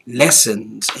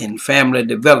 lessons in family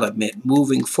development,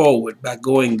 moving forward by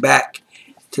going back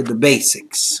to the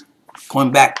basics,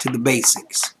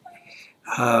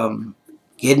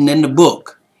 getting in the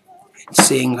book and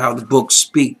seeing how the book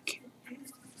speak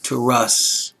to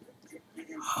us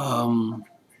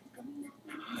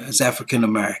as African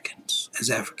Americans.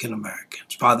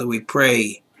 Father, we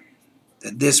pray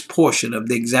that this portion of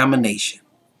the examination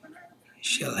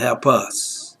shall help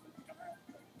us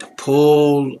to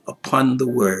pull upon the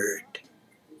word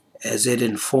as it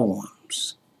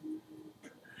informs.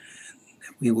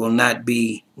 That we will not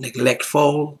be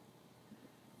neglectful,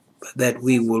 but that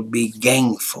we will be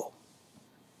gainful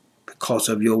because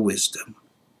of your wisdom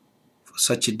for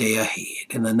such a day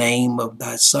ahead. In the name of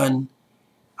thy Son,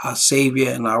 our Savior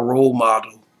and our role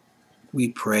model, we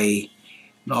pray.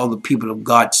 And all the people of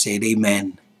God said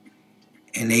amen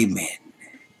and amen.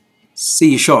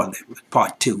 See you shortly with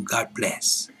part 2. God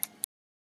bless.